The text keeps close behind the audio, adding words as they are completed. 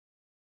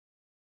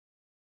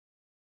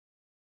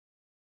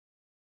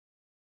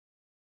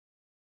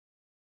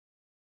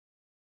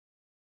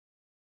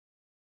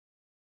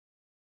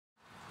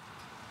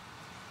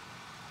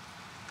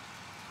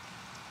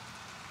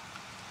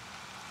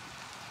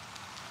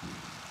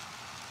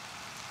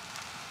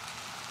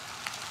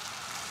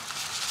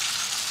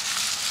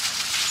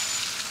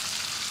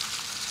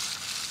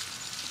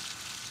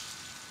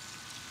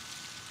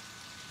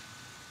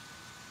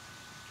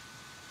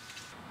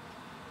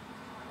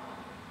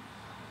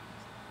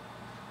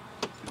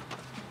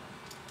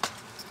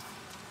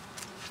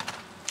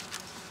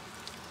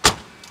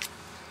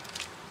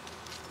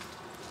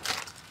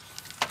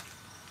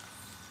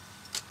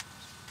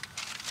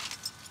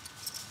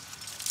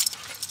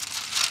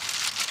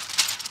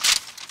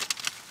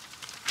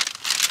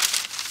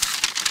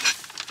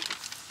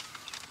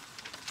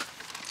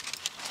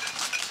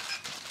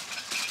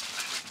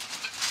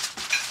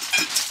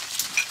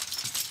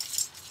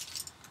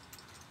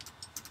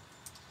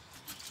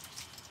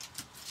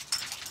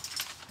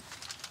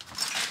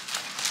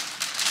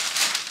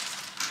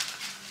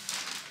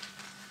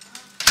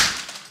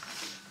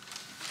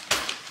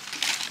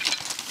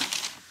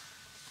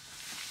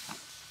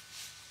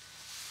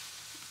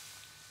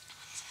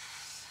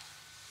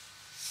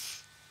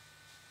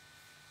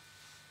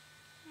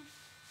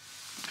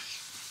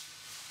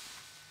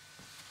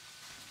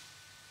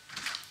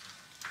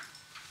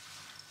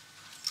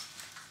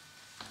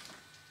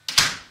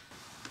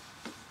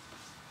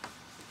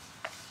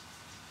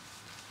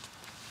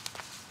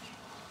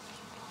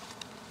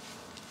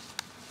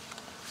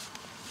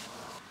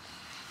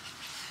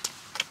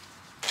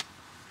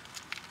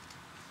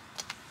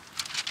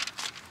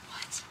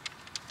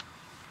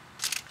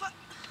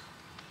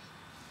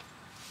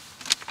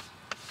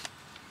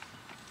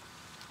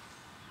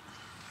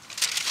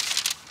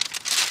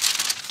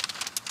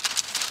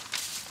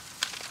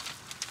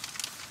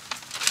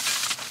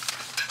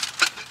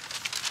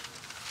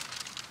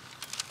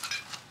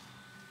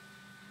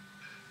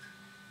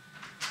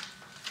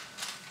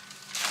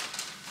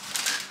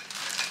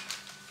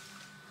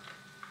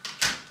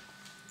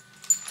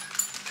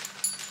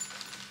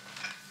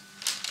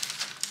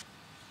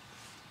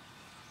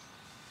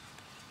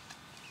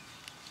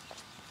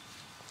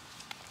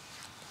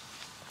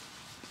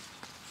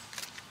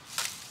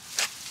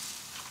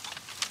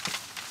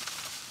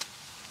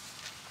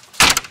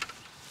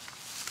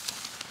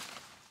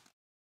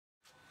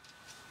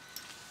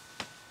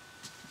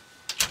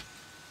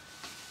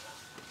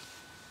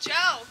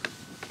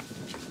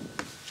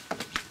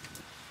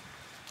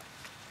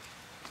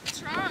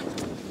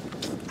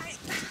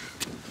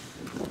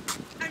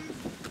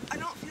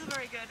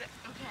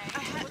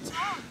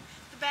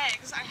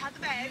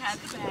bags. You had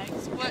the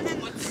bags.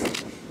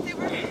 They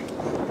were,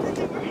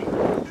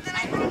 and then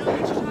I don't know what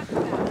you're talking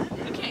about.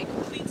 Okay,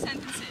 complete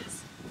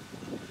sentences.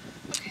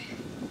 Okay.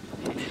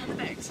 I had the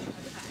bags.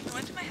 I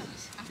went to my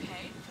house.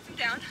 Okay. Put them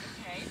down.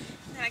 Okay.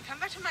 And then I come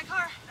back to my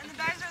car, and the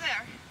bags are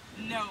there.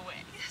 No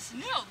way. Yes.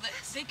 No, that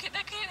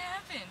can't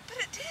happen. But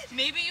it did.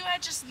 Maybe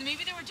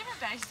maybe they were different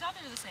bags. You thought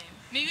they were the same.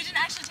 Maybe you didn't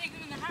actually take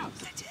them in the house.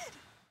 But I did.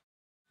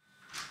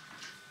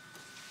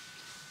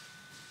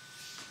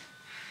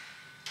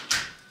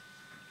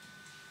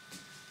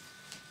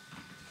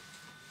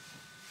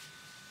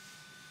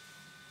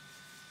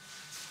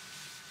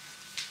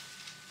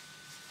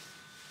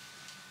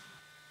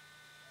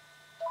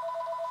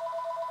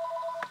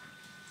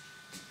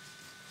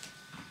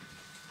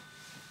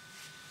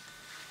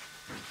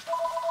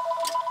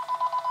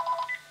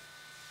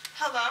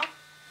 Hello?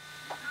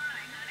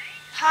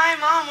 Hi,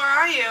 Mom, where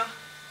are you?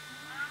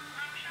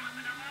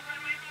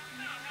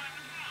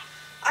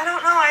 I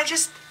don't know,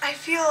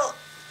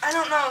 I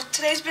don't know,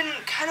 today's been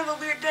kind of a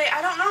weird day.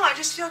 I don't know, I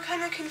just feel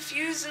kind of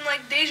confused and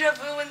like deja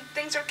vu and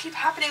things keep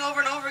happening over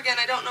and over again.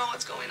 I don't know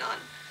what's going on.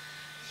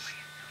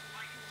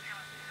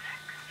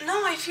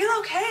 No, I feel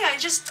okay,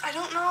 I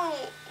don't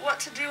know what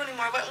to do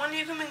anymore. But when are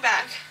you coming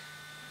back?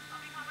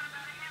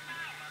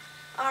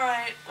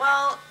 Alright,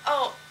 well,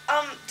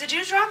 did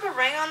you drop a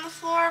ring on the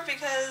floor?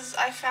 Because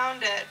I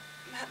found it.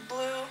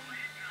 Blue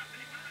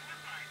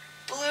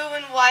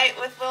and white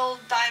with little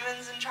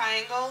diamonds and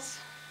triangles.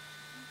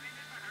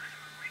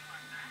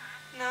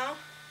 No?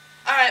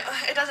 Alright,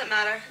 it doesn't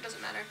matter. It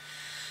doesn't matter.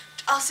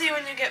 I'll see you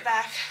when you get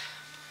back.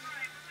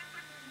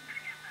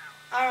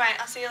 Alright,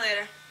 I'll see you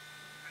later.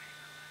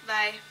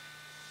 Bye.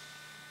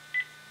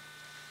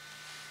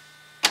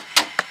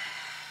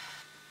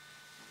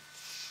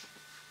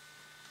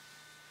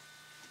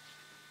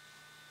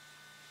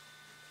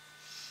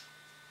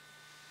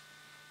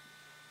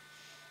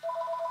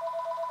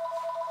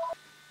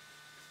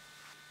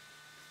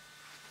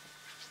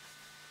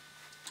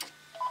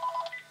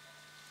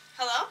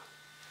 Hello?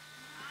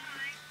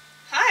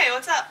 Hi,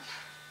 what's up?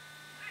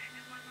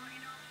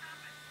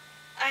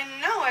 I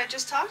know, I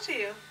just talked to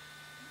you.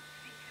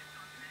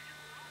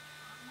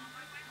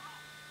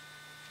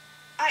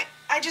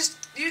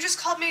 You just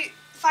called me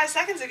 5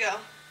 seconds ago.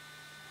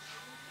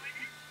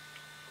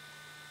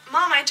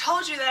 Mom, I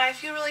told you that I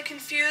feel really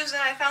confused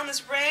and I found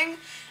this ring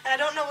and I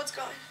don't know what's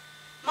going.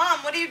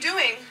 Mom, what are you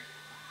doing?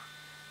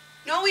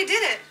 No, we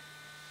didn't.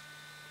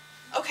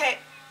 Okay.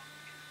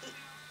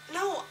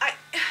 No,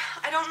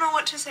 I don't know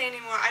what to say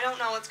anymore. I don't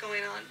know what's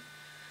going on.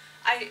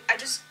 I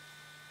just...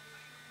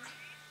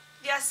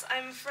 Yes,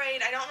 I'm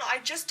afraid. I don't know. I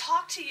just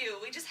talked to you.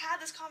 We just had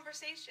this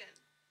conversation.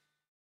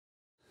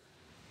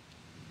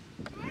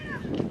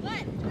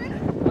 What?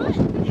 What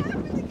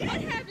happened again?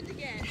 What happened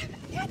again?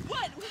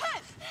 What?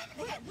 What?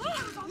 I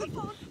was on the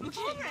phone.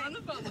 Okay, you're on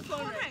the phone. The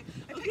phone rang.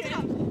 I picked it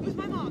up. It was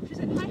my mom. She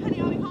said, "Hi, honey,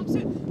 I'll be home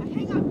soon." I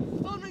hang up.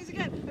 The phone rings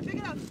again. I pick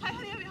it up. "Hi,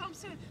 honey, I'll be home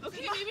soon."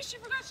 Okay, maybe she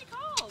forgot she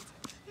called.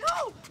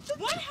 No!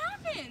 What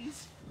happened?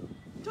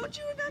 Don't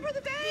you remember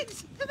the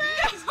bags? The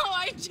bags! No,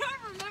 I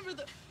don't remember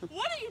the...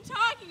 What are you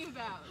talking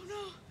about? Oh,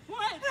 no.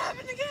 What? It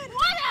happened again.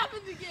 What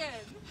happened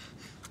again?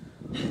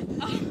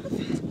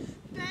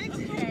 The bags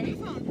Okay. and the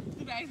phone.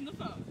 The bags and the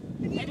phone.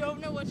 I don't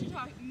know what you're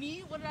talking...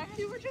 Me? What did I have?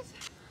 You were...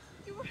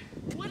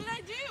 What did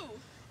I do?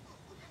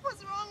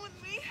 What's wrong with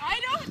me? I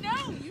don't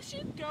know. You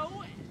should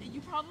go... You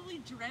probably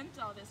dreamt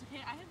all this,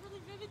 okay? I have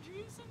really vivid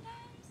dreams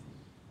sometimes.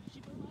 You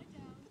should go lie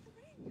down. The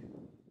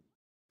ring.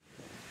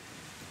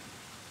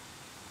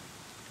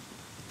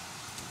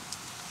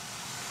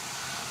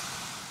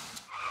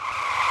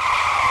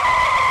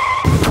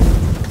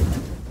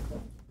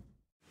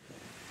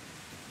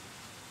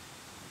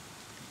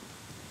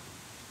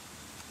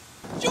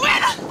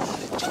 Joanna!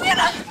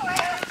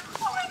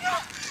 Oh my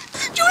God!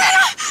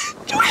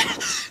 Joanna!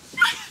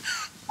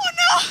 Oh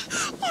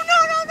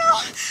no!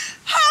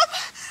 Help!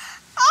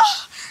 Oh,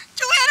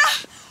 Joanna!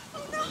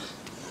 Oh no!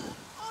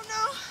 Oh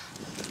no!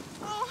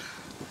 Oh no! Oh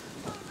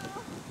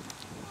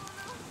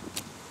no!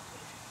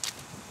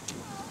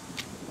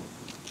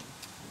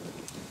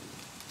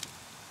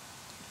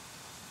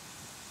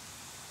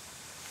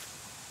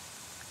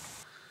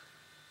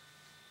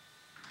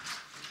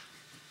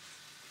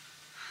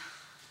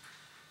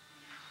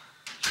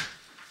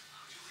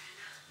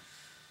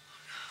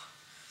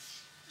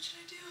 What should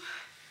I do?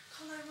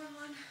 Call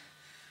 911.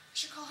 I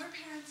should call her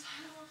parents.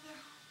 I don't know if they're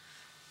home.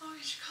 Oh,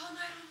 we should call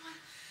 911.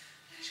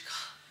 I should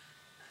call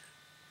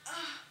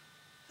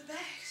the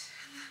bags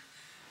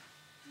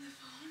and the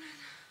phone and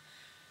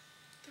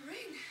the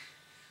ring.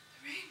 The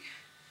ring.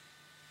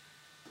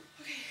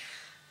 Okay.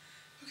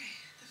 Okay,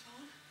 the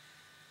phone.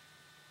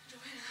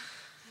 Joanna.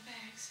 The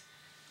bags.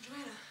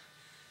 Joanna.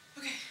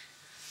 Okay.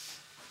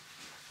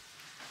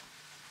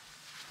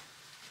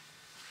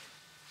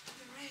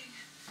 The ring.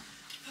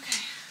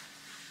 Okay.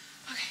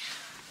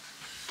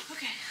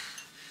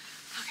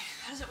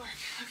 How does it work?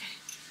 Okay.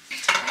 I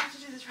have to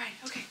do this right.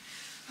 Okay.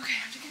 I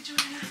have to get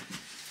Joanna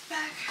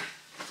back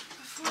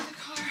before the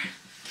car.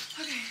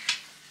 Okay.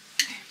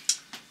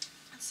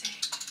 Let's see.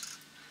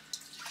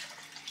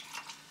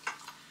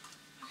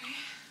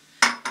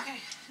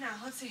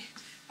 see.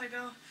 If I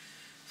go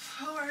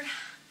forward,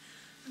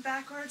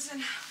 backwards,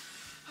 and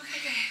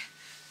okay.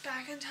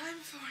 Back in time,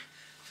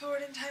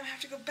 forward in time. I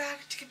have to go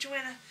back to get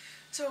Joanna.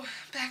 So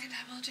back in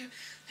time, I'll do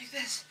like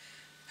this.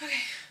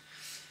 Okay,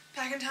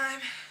 back in time.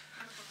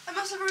 I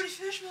must have already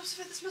finished most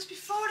of it. This must be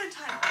forward in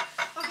time.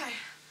 Okay,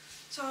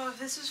 so if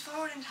this is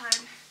forward in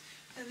time,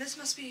 then this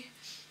must be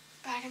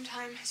back in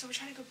time. So we're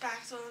trying to go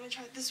back, so let me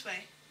try it this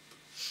way.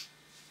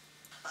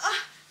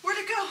 Where'd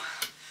it go?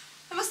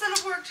 That must not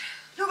have worked.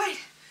 No, wait.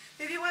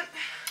 Maybe it went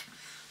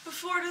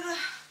before to the...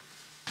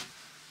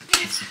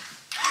 Here it is.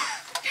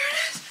 Here it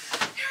is.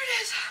 Here it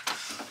is.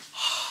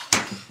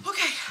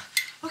 Okay.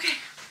 Okay.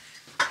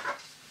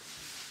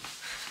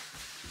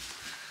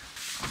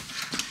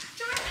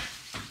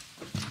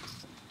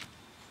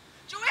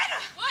 Joanna!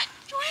 What?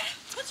 Joanna!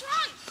 What's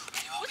wrong?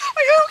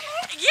 Are you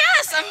okay?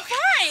 Yes, I'm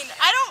fine.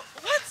 I don't.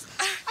 What's?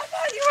 I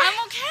thought you were...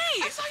 I'm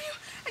okay. I saw you...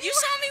 You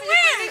saw me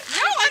where?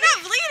 No, I'm not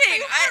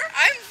bleeding.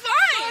 I'm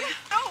fine.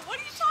 No, what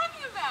are you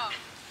talking about?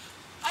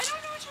 I don't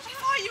know what you're talking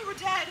about. I thought you were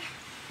dead.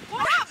 Well,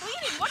 I'm not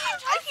bleeding. What are you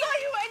I talking saw about?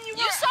 you and you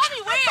were... You saw me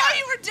where? I thought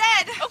you were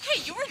dead. Okay,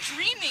 you were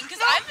dreaming because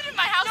No. I've been in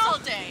my house No. all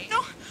day.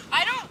 No.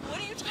 I don't. What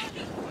are you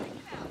talking about?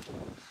 Get out.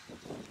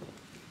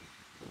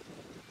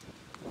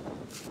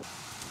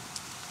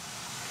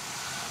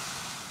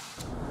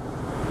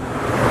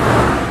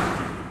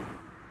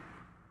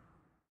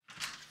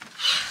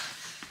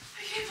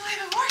 I can't believe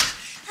it worked.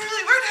 It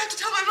really worked. I have to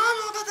tell my mom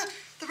all about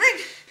the ring.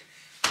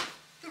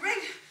 The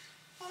ring.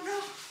 Oh no.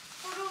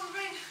 Oh no, the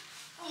ring.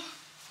 Oh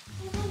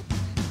no.